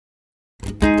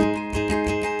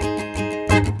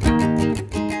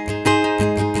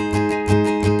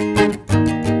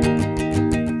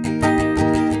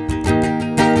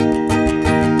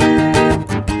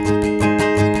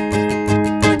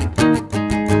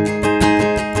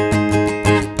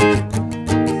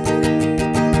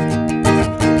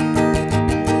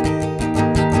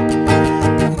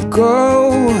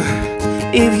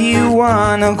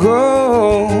wanna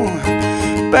go,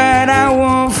 but I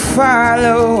won't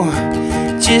follow,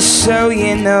 just so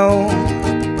you know.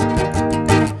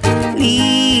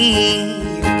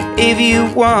 Leave if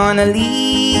you wanna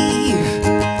leave,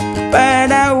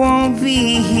 but I won't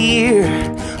be here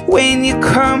when you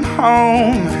come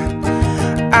home.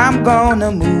 I'm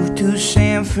gonna move to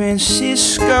San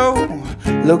Francisco,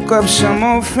 look up some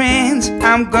old friends.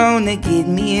 I'm gonna get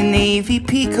me a Navy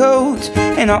Peacoat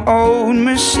and an old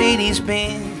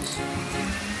Mercedes-Benz.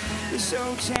 This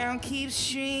old town keeps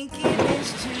shrinking,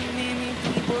 there's too many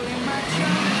people in my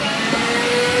jungle.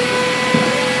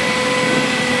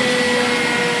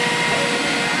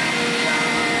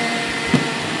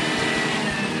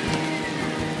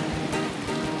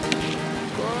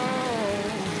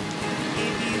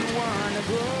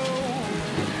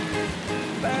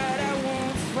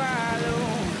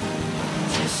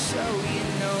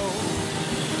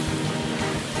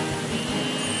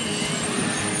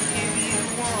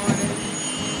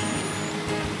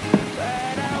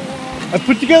 I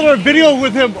put together a video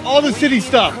with him, all the city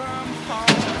stuff.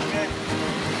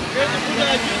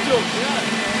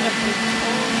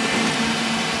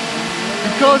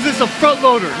 He calls this a front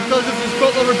loader. He calls this his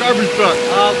front loader garbage truck.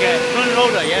 Okay, front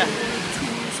loader, yeah.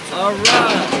 All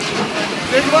right.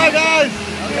 Say goodbye, guys.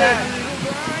 Okay.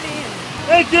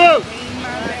 Thank you.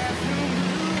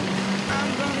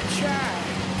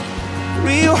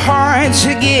 Real hard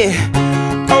to get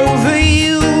over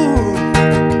you.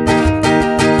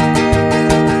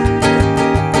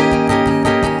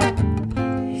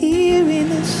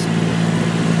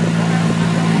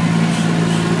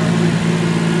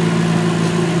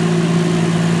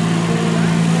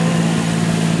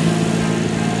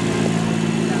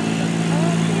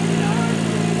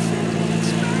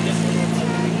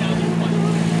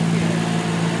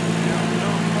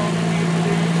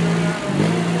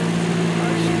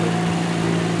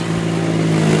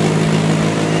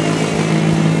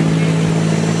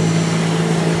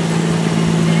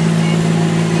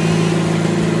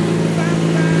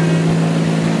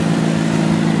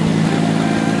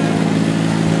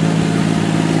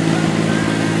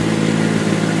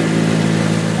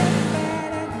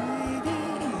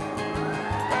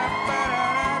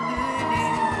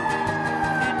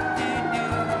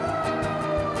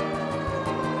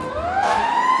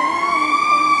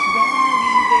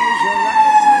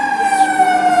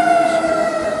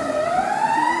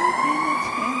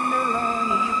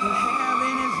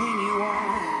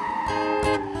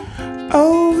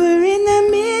 Over in the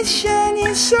Mission,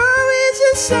 it's always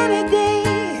a sunny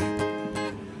day,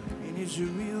 and it's a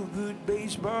real good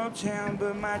baseball town,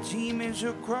 but my team is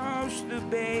across the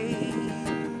bay.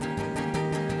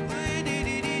 Where did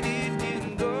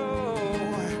it go?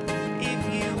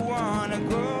 If you wanna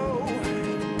go,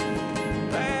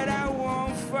 but I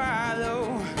won't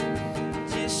follow,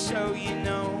 just so you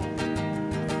know.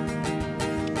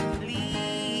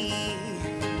 Leave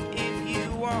if you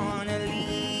wanna leave.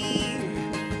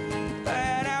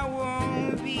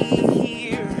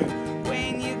 Here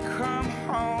when you come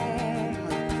home,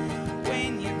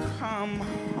 when you come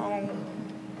home.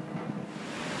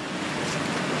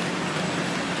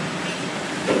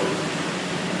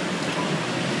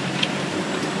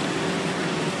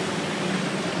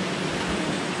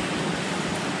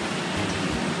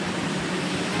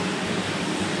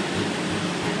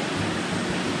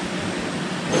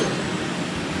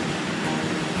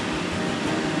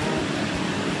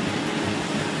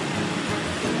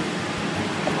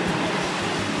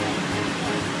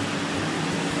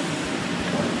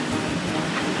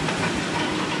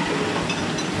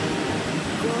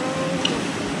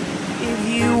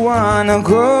 You wanna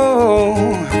go,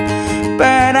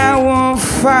 but I won't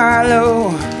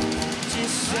follow,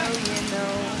 just so you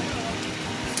know.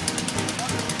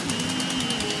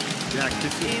 Jack,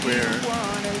 this is where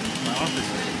my office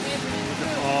is.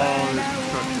 Look at all this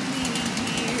construction.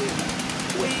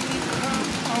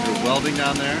 There's welding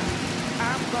down there.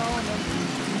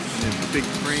 And big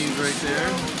cranes right there.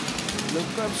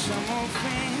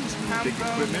 Big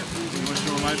equipment. You want to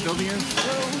know where my building is?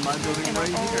 My building right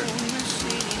here.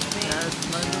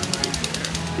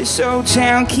 This old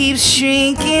town keeps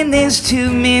shrinking, there's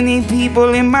too many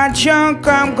people in my junk.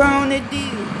 I'm gonna do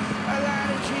a lot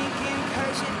of drinking,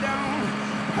 cause it don't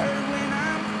hurt when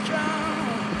I'm drunk.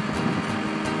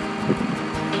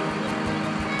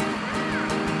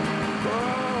 Oh,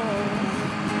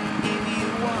 if you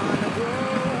wanna go,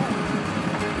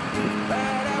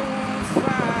 but I won't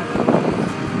follow,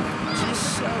 just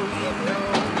so you know.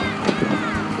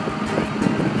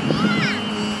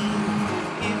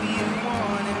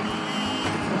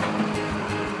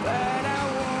 But I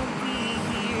won't be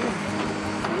here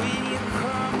when you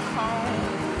call.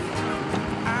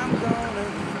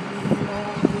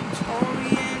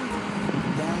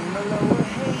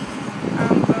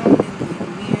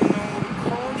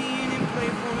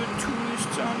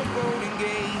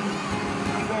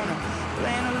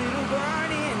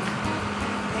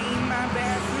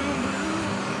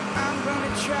 I'm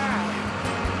gonna try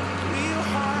real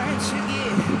hard to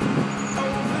get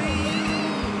over you.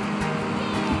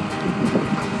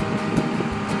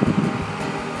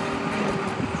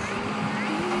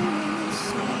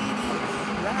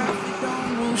 Life don't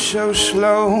move so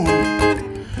slow.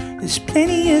 There's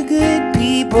plenty of good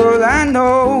people I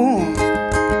know.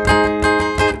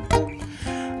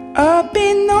 Up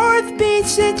in North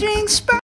Beach, they drink